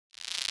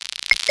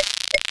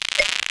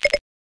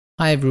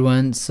Hi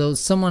everyone, so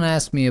someone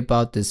asked me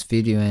about this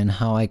video and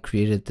how I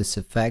created this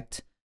effect,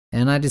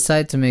 and I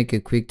decided to make a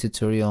quick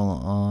tutorial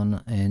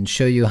on and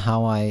show you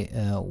how I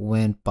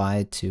went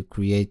by to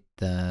create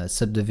the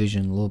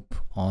subdivision loop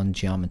on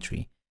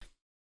geometry.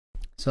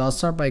 So I'll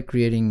start by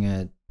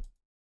creating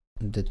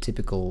the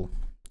typical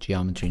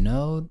geometry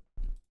node,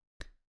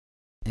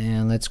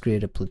 and let's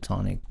create a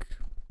platonic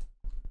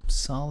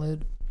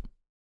solid.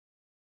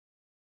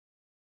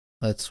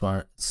 Let's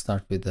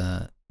start with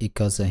the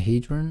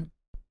icosahedron.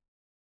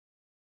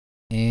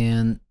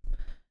 And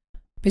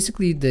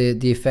basically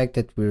the effect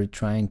that we're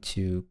trying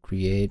to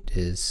create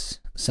is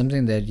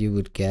something that you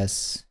would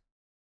guess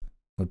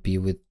would be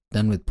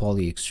done with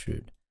poly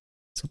extrude.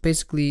 So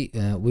basically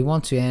we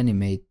want to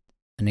animate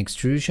an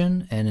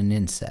extrusion and an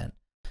inset.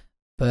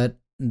 But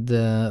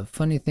the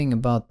funny thing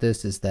about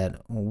this is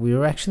that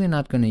we're actually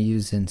not going to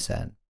use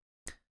inset.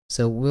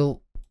 So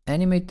we'll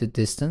animate the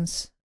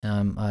distance.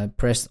 I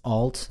pressed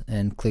Alt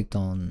and clicked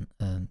on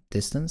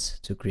distance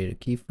to create a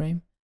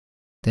keyframe.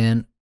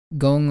 Then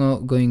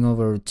going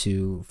over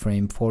to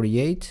frame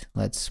 48,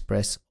 let's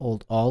press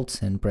Alt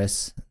and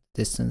press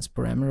distance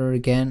parameter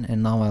again,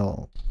 and now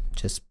I'll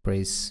just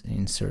press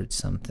insert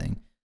something.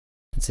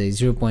 Let's say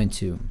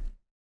 0.2.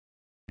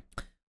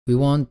 We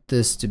want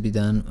this to be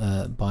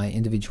done by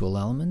individual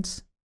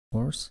elements, of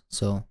course.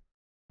 So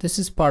this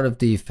is part of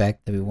the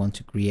effect that we want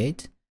to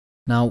create.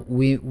 Now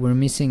we're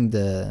missing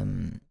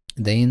the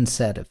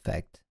inset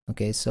effect.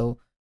 Okay, so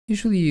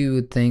usually you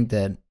would think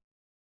that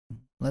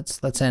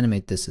let's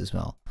animate this as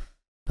well.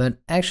 But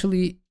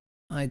actually,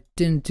 I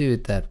didn't do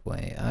it that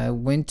way. I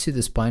went to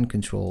the spine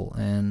control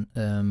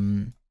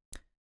and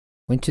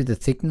went to the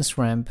thickness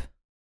ramp,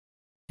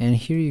 and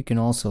here you can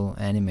also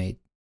animate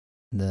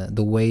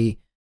the way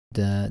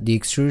the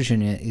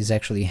extrusion is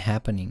actually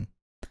happening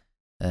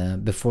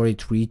before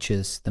it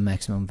reaches the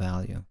maximum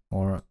value,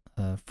 or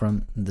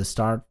from the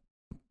start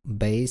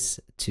base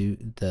to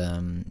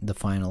the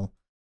final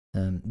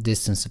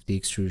distance of the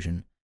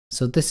extrusion.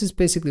 So this is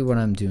basically what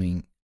I'm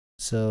doing.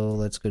 So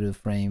let's go to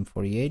frame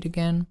 48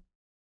 again,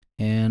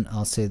 and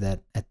I'll say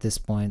that at this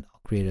point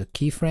I'll create a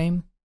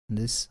keyframe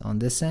on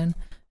this end,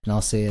 and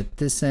I'll say at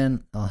this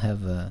end I'll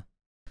have a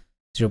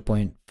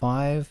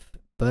 0.5,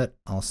 but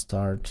I'll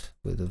start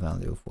with a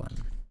value of 1.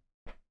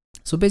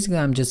 So basically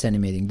I'm just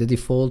animating. The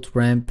default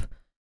ramp,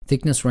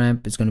 thickness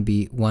ramp, is going to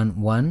be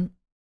 1, 1,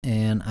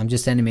 and I'm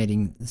just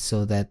animating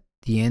so that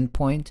the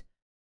endpoint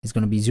is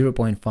going to be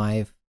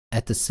 0.5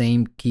 at the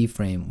same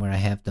keyframe where I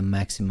have the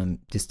maximum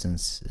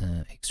distance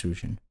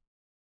extrusion.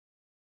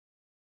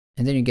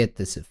 And then you get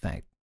this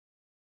effect.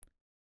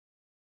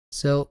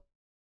 So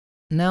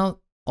now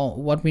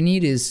what we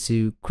need is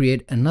to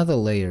create another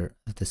layer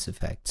of this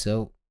effect.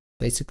 So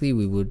basically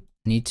we would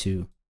need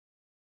to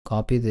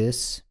copy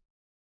this,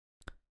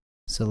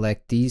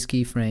 select these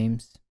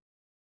keyframes,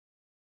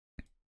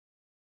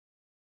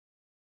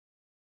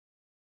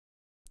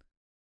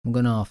 I'm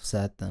gonna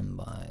offset them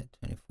by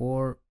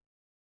 24,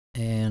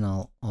 and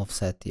I'll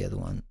offset the other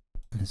one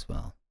as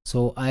well.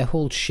 So I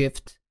hold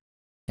shift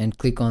and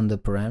click on the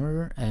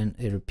parameter, and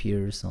it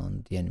appears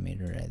on the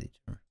animator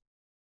editor.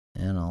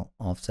 And I'll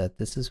offset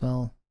this as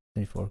well,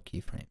 24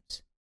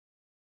 keyframes.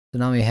 So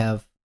now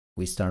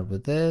we start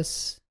with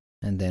this,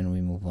 and then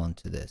we move on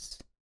to this.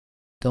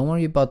 Don't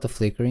worry about the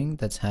flickering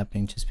that's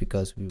happening just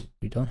because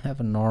we don't have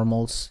a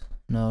normals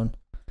node.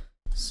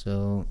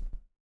 So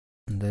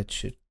that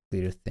should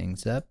clear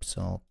things up.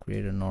 So I'll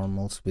create a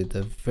normals with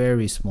a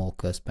very small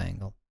cusp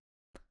angle.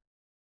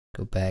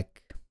 Go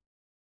back,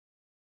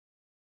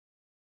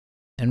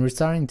 and we're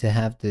starting to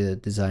have the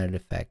desired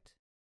effect.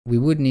 We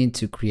would need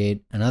to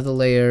create another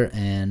layer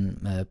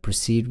and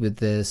proceed with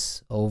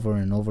this over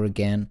and over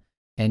again.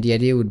 And the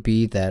idea would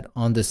be that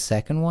on the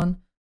second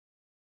one,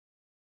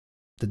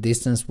 the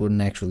distance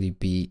wouldn't actually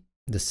be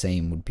the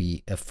same, would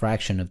be a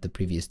fraction of the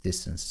previous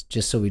distance,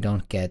 just so we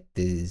don't get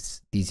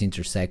these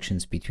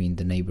intersections between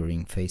the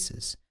neighboring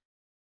faces.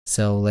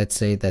 So let's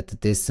say that the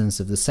distance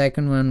of the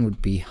second one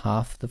would be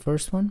half the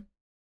first one,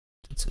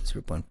 so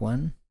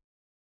 0.1.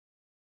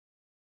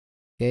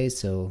 Okay,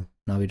 so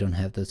now we don't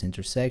have those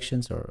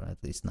intersections, or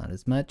at least not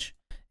as much,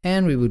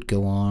 and we would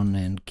go on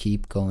and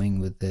keep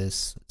going with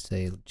this. Let's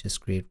say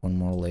just create one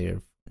more layer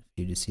for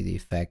you to see the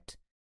effect.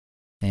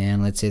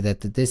 And let's say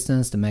that the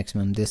distance, the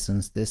maximum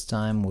distance this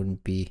time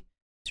wouldn't be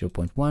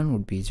 0.1,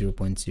 would be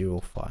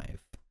 0.05.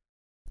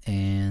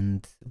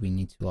 And we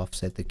need to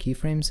offset the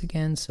keyframes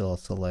again. So I'll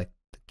select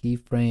the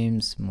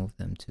keyframes, move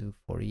them to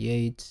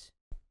 48.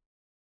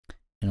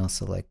 And I'll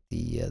select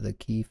the other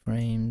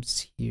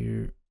keyframes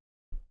here.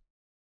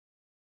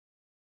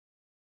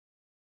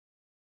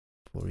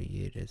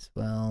 48 as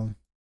well.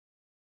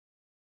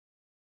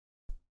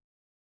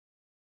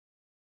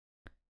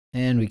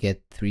 And we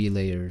get 3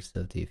 layers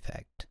of the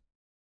effect.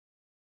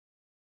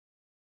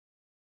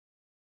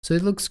 So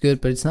it looks good,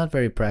 but it's not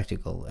very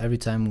practical. Every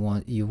time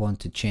you want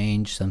to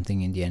change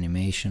something in the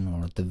animation,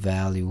 or the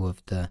value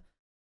of the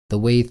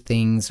way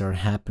things are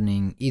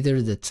happening, either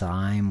the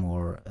time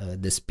or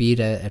the speed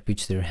at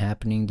which they're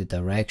happening, the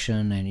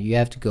direction, and you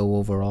have to go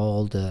over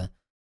all the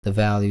the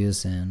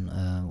values and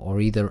or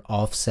either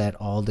offset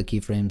all the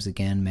keyframes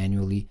again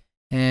manually,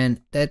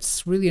 and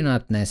that's really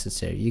not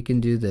necessary. You can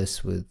do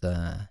this with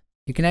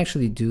you can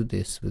actually do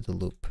this with a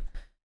loop.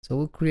 So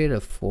we'll create a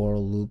for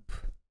loop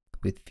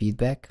with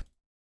feedback.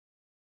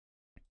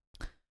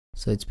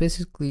 So it's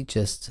basically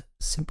just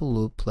simple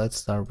loop. Let's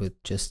start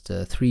with just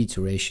 3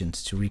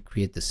 iterations to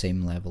recreate the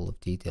same level of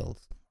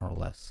details, more or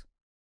less.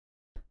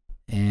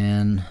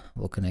 And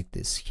we'll connect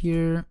this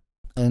here,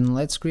 and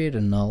let's create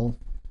a null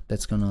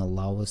that's going to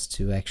allow us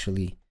to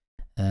actually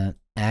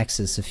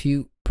access a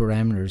few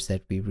parameters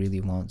that we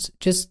really want,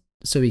 just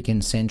so we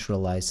can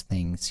centralize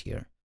things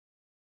here.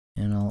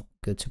 And I'll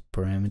go to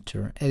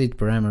parameter, edit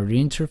parameter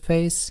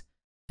interface,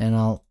 and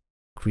I'll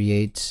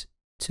create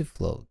 2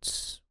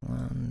 floats.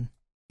 1,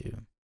 2.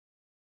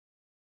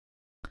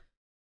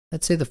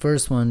 Let's say the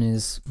first one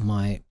is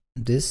my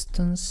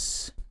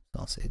distance. So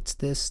I'll say it's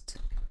dist,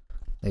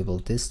 label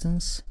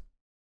distance.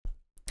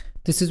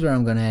 This is where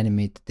I'm going to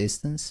animate the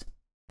distance.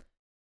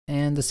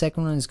 And the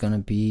second one is going to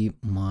be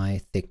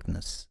my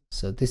thickness.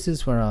 So this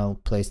is where I'll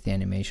place the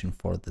animation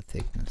for the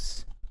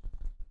thickness.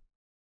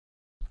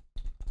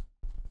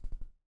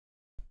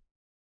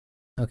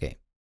 Okay,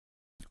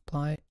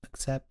 apply,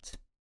 accept.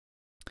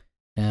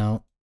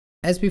 Now,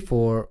 as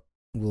before,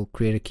 we'll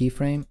create a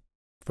keyframe,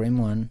 frame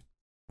 1.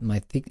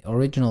 My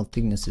original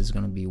thickness is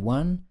going to be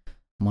 1.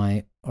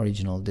 My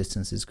original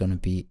distance is going to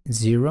be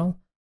 0.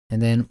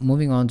 And then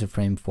moving on to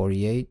frame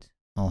 48,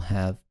 I'll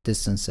have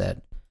distance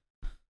at,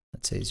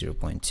 let's say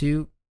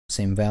 0.2,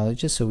 same value,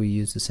 just so we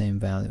use the same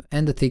value.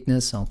 And the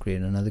thickness, I'll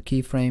create another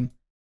keyframe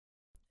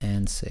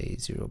and say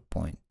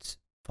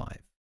 0.5.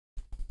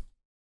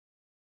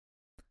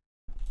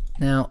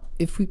 Now,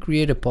 if we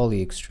create a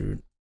poly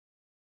extrude,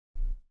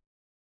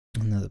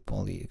 another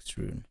poly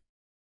extrude,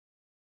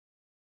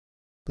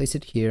 place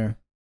it here,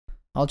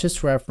 I'll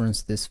just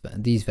reference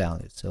these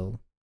values. So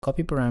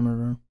copy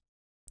parameter,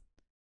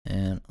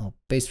 and I'll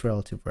paste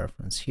relative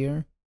reference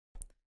here.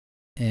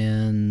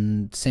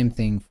 And same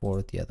thing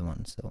for the other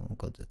one. So I'll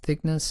go to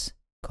thickness,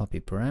 copy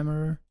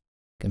parameter,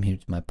 come here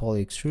to my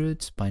poly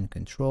extrude, spine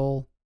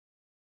control,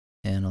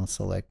 and I'll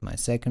select my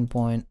second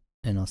point,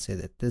 and I'll say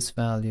that this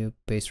value,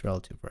 paste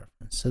relative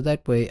reference. So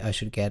that way I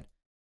should get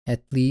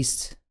at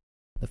least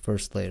the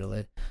first layer.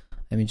 Let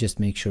me just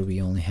make sure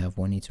we only have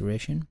 1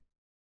 iteration.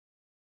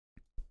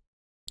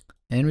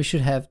 And we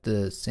should have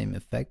the same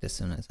effect as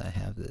soon as I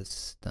have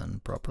this done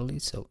properly.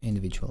 So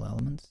individual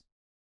elements.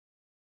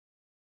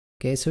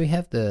 Okay, so we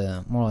have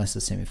the more or less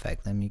the same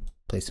effect. Let me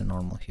place a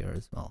normal here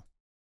as well.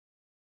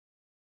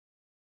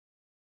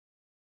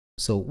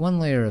 So 1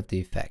 layer of the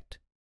effect.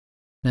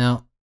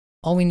 Now,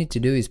 all we need to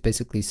do is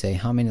basically say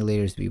how many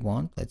layers we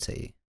want. Let's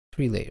say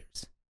 3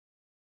 layers.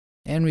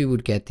 And we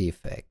would get the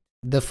effect.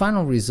 The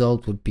final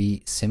result would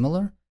be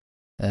similar,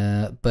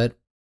 but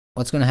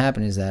what's going to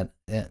happen is that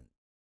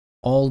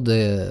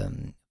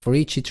for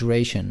each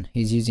iteration,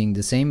 he's using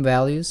the same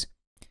values,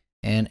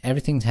 and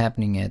everything's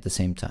happening at the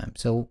same time.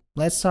 So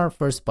let's start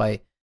first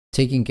by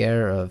taking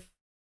care of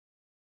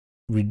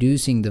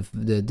reducing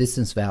the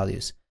distance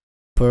values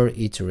per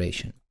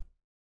iteration.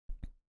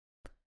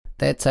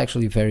 That's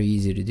actually very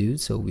easy to do.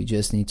 So we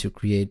just need to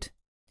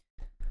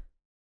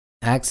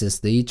access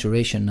the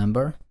iteration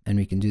number, and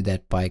we can do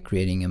that by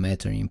creating a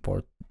meta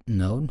import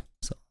node.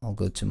 So I'll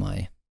go to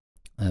my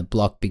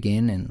block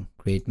begin and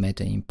create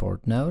meta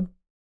import node,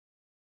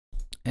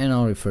 and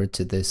I'll refer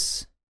to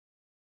this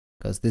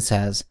because this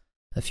has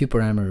a few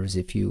parameters.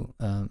 If you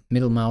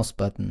middle mouse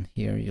button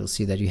here, you'll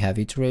see that you have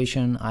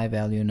iteration, I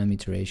value, num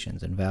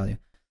iterations, and value.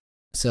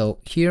 So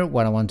here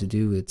what I want to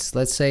do is,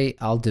 let's say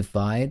I'll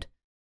divide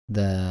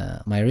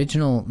my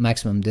original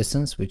maximum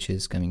distance, which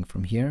is coming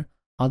from here.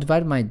 I'll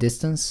divide my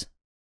distance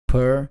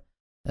per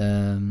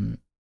the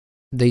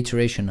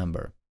iteration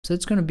number. So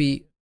it's going to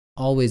be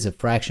always a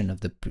fraction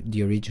of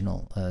the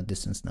original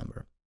distance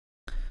number.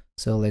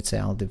 So let's say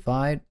I'll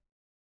divide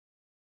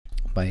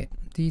by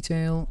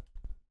detail,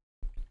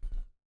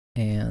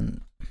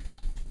 and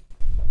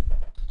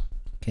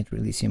can't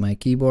really see my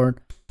keyboard.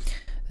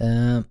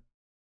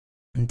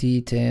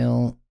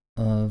 Detail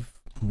of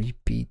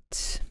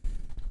repeat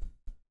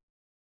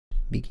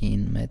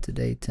begin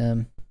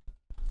metadata.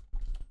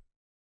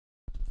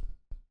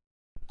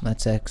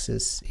 Let's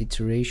access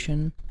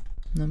iteration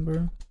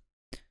number,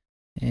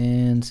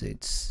 and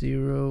it's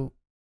 0.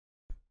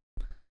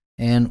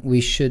 And we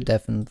should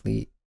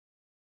definitely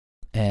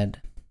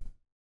add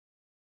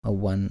a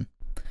 1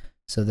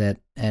 so that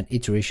at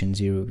iteration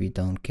 0 we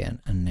don't get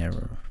an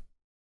error,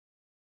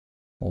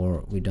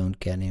 or we don't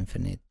get an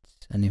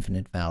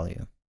infinite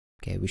value.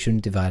 Okay, we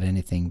shouldn't divide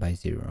anything by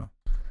 0.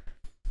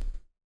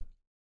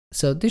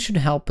 So this should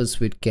help us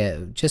with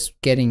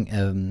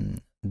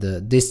getting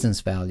the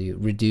distance value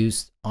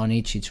reduced on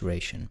each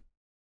iteration.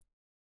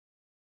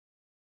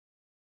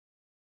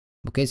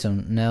 Okay, so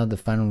now the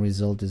final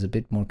result is a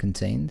bit more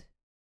contained.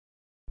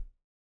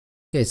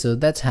 Okay, so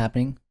that's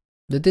happening.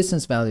 The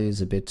distance value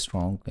is a bit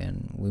strong,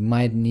 and we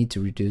might need to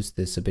reduce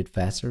this a bit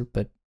faster,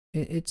 but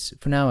it's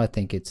for now I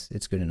think it's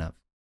good enough.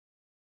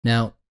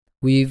 Now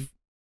we've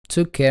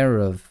took care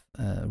of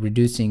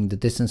reducing the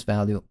distance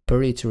value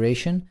per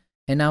iteration,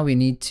 and now we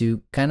need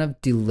to kind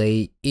of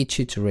delay each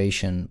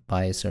iteration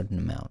by a certain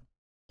amount.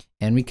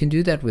 And we can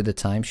do that with a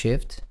time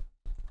shift.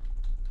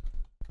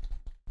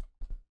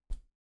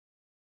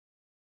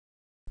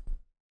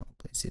 I'll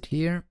place it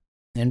here.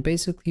 And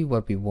basically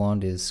what we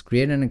want is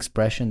create an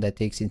expression that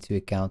takes into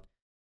account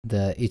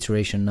the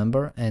iteration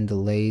number and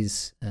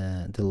delays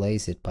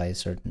it by a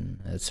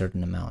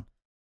certain amount.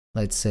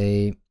 Let's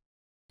say,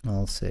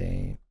 I'll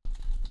say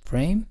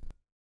frame.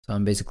 So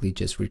I'm basically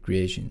just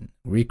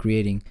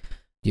recreating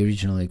the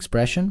original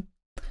expression.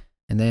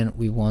 And then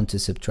we want to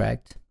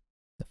subtract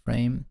the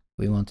frame.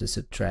 We want to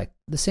subtract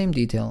the same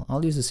detail.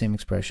 I'll use the same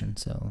expression.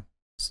 So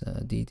it's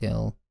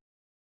detail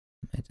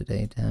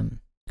metadata,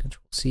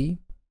 Control C.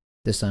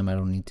 This time I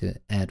don't need to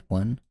add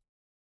 1.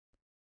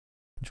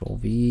 Control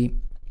V.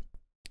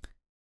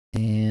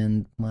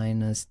 And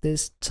minus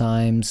this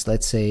times,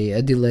 let's say,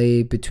 a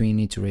delay between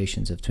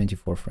iterations of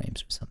 24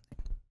 frames or something.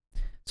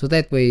 So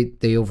that way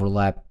they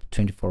overlap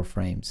 24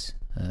 frames.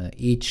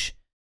 Each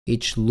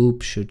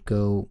loop should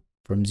go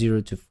from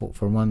 0 to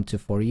 1 to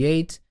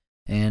 48,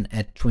 and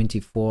at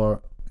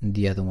 24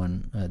 the other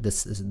one,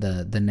 this is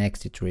the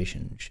next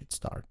iteration should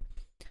start.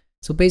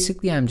 So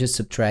basically I'm just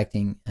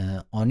subtracting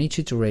on each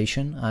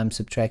iteration, I'm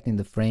subtracting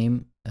the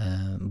frame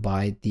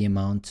by the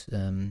amount,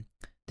 the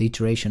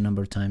iteration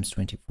number times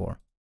 24.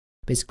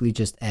 Basically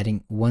just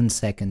adding 1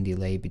 second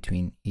delay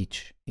between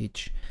each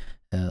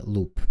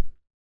loop.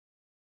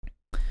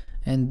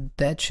 And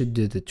that should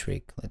do the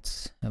trick.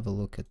 Let's have a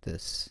look at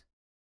this.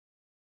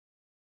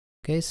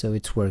 Okay, so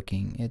it's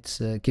working.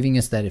 It's giving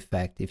us that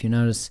effect. If you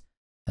notice,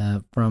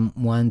 from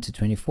 1 to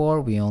 24,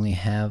 we only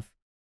have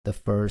the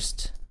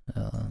first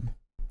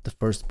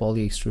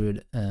poly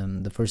extrude,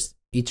 the first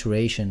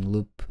iteration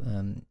loop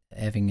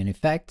having an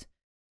effect,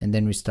 and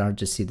then we start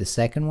to see the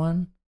second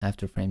one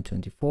after frame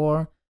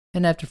 24,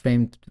 and after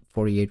frame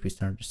 48 we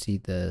start to see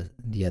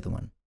the other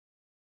one.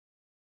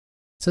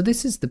 So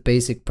this is the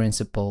basic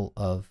principle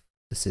of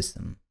the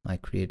system I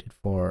created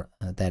for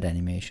that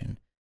animation.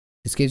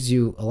 This gives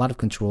you a lot of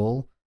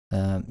control.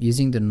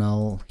 Using the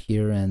null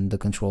here and the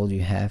control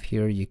you have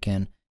here, you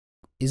can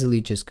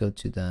easily just go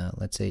to the,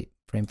 let's say,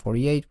 frame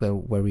 48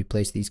 where we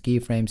place these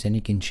keyframes, and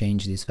you can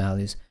change these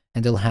values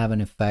and they'll have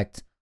an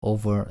effect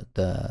over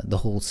the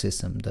whole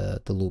system,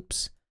 the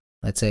loops.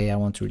 Let's say I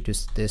want to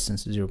reduce the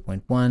distance to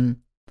 0.1,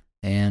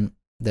 and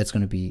that's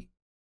going to be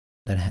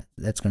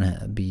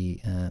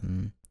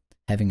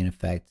having an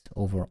effect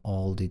over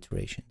all the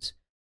iterations.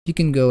 You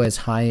can go as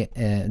high,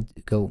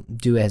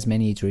 do as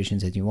many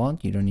iterations as you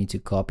want. You don't need to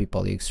copy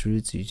poly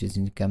extrude, so you just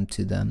need to come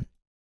to the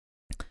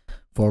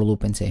for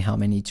loop and say how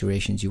many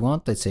iterations you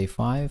want. Let's say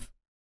 5.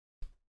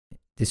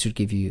 This should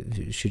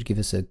give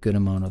us a good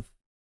amount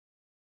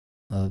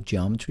of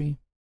geometry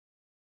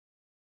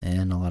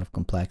and a lot of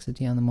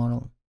complexity on the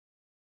model.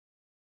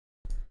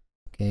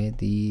 Okay,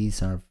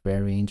 these are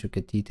very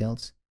intricate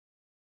details.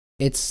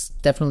 It's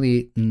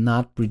definitely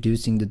not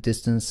reducing the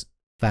distance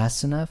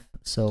fast enough,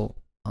 so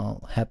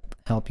I'll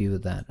help you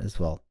with that as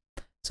well.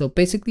 So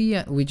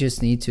basically, we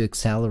just need to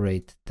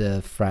accelerate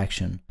the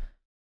fraction.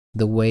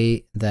 The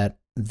way that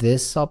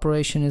this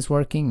operation is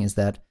working is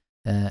that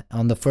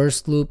on the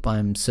first loop,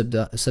 I'm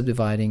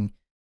subdividing.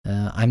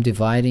 I'm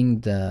dividing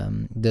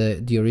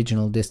the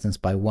original distance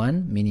by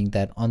 1, meaning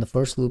that on the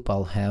first loop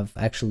I'll have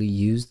actually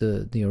used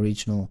the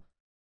original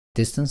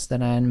distance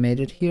that I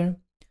animated here.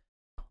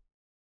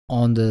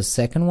 On the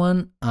second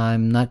one,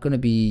 I'm not going to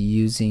be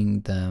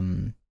using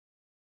the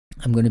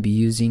I'm going to be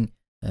using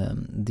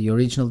the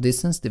original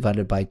distance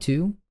divided by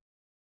 2.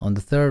 On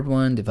the third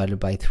one, divided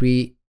by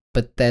 3,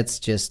 but that's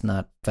just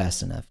not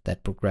fast enough.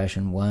 That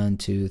progression 1,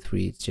 2,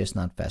 3, it's just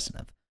not fast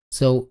enough.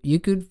 So you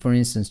could, for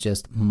instance,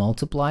 just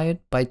multiply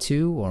it by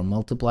 2 or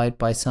multiply it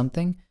by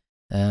something,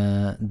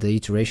 the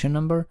iteration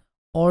number,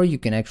 or you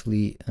can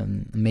actually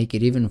make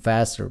it even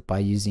faster by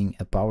using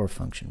a power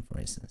function, for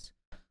instance.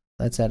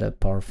 Let's add a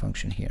power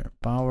function here,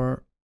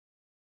 power,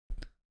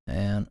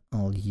 and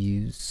I'll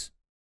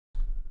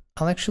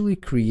actually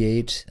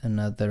create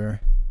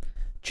another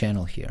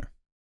channel here.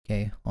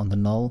 Okay, on the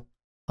null,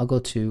 I'll go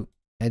to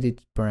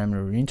edit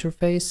parameter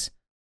interface.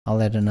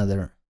 I'll add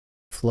another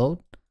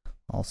float.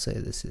 I'll say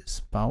this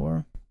is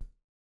power,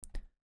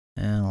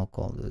 and I'll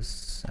call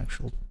this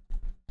actual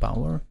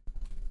power.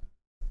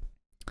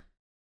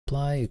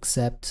 Apply,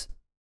 accept.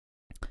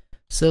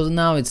 So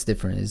now it's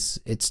different.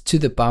 It's to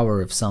the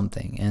power of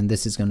something, and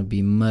this is going to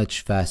be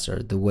much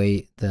faster. The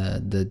way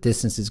the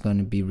distance is going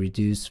to be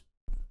reduced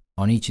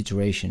on each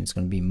iteration is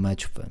going to be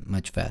much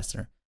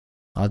faster.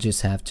 I'll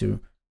just have to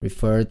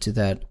refer to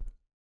that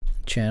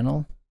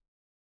channel.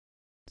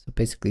 So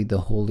basically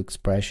the whole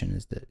expression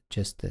is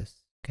just this.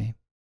 Okay,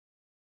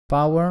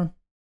 power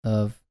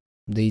of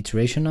the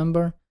iteration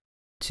number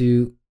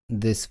to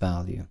this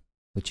value,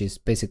 which is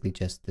basically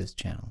just this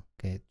channel.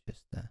 Okay,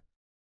 just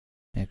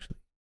actually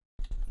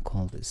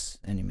call this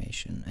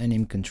animation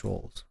anim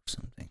controls or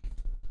something.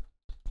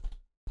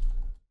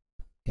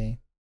 Okay,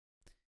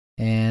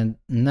 and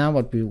now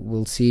what we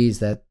will see is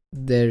that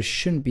there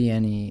shouldn't be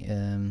any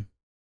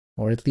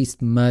or at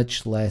least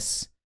much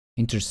less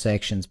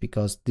intersections,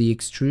 because the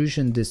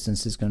extrusion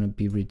distance is going to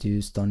be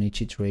reduced on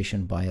each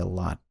iteration by a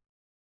lot.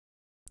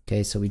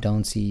 Okay, so we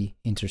don't see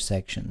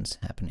intersections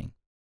happening.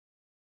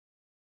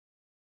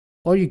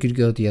 Or you could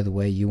go the other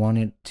way. You want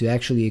it to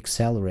actually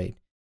accelerate.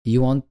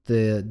 You want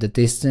the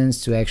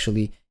distance to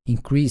actually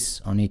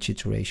increase on each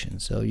iteration.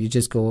 So you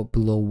just go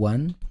below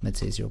 1, let's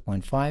say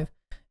 0.5,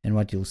 and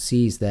what you'll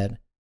see is that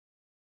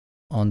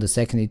on the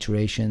second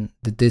iteration,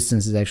 the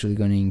distance is actually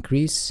going to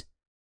increase,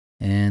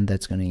 and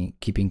that's going to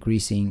keep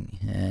increasing,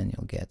 and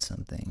you'll get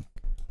something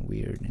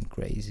weird and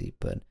crazy,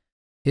 but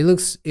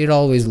it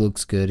always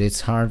looks good.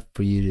 It's hard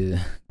for you to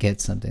get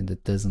something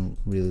that doesn't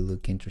really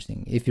look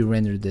interesting. If you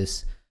render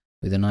this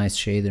with a nice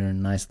shader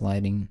and nice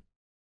lighting,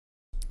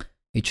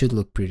 it should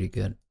look pretty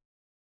good.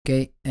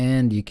 Okay,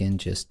 and you can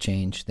just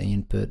change the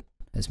input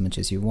as much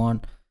as you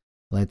want.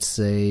 Let's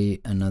say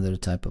another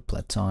type of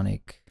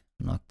platonic,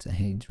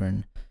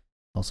 octahedron,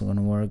 also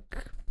gonna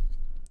work.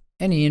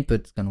 Any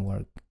input's gonna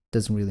work,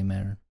 doesn't really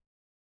matter.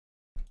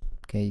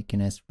 Okay, you can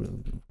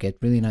get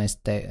really nice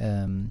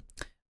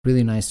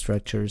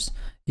structures.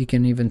 You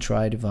can even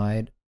try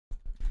divide.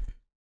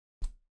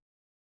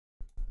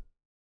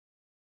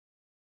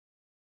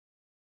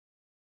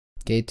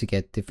 Okay, to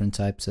get different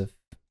types of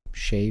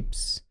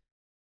shapes,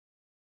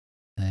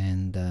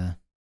 and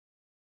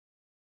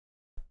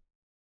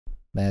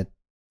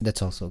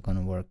that's also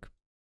gonna work.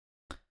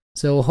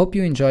 So hope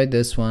you enjoyed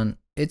this one.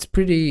 It's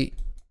pretty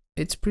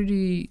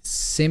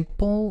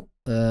simple,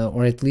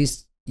 or at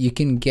least you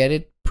can get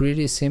it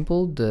pretty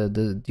simple.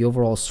 The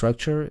overall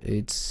structure,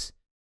 it's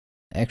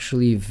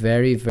actually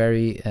very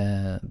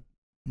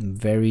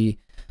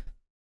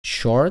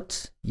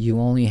short. You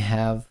only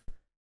have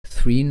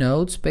 3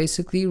 nodes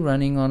basically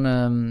running on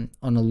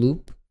a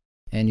loop,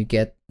 and you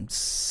get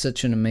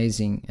such an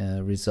amazing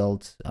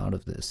result out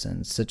of this,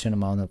 and such an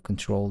amount of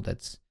control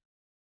that's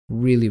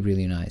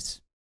really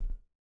nice.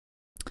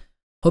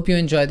 Hope you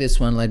enjoyed this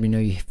one. Let me know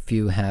if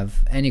you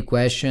have any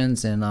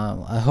questions, and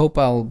I hope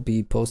I'll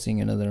be publishing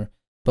another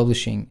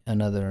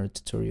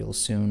tutorial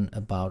soon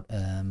about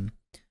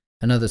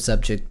another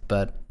subject,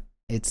 but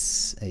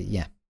it's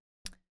yeah.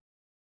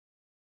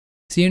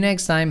 See you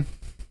next time.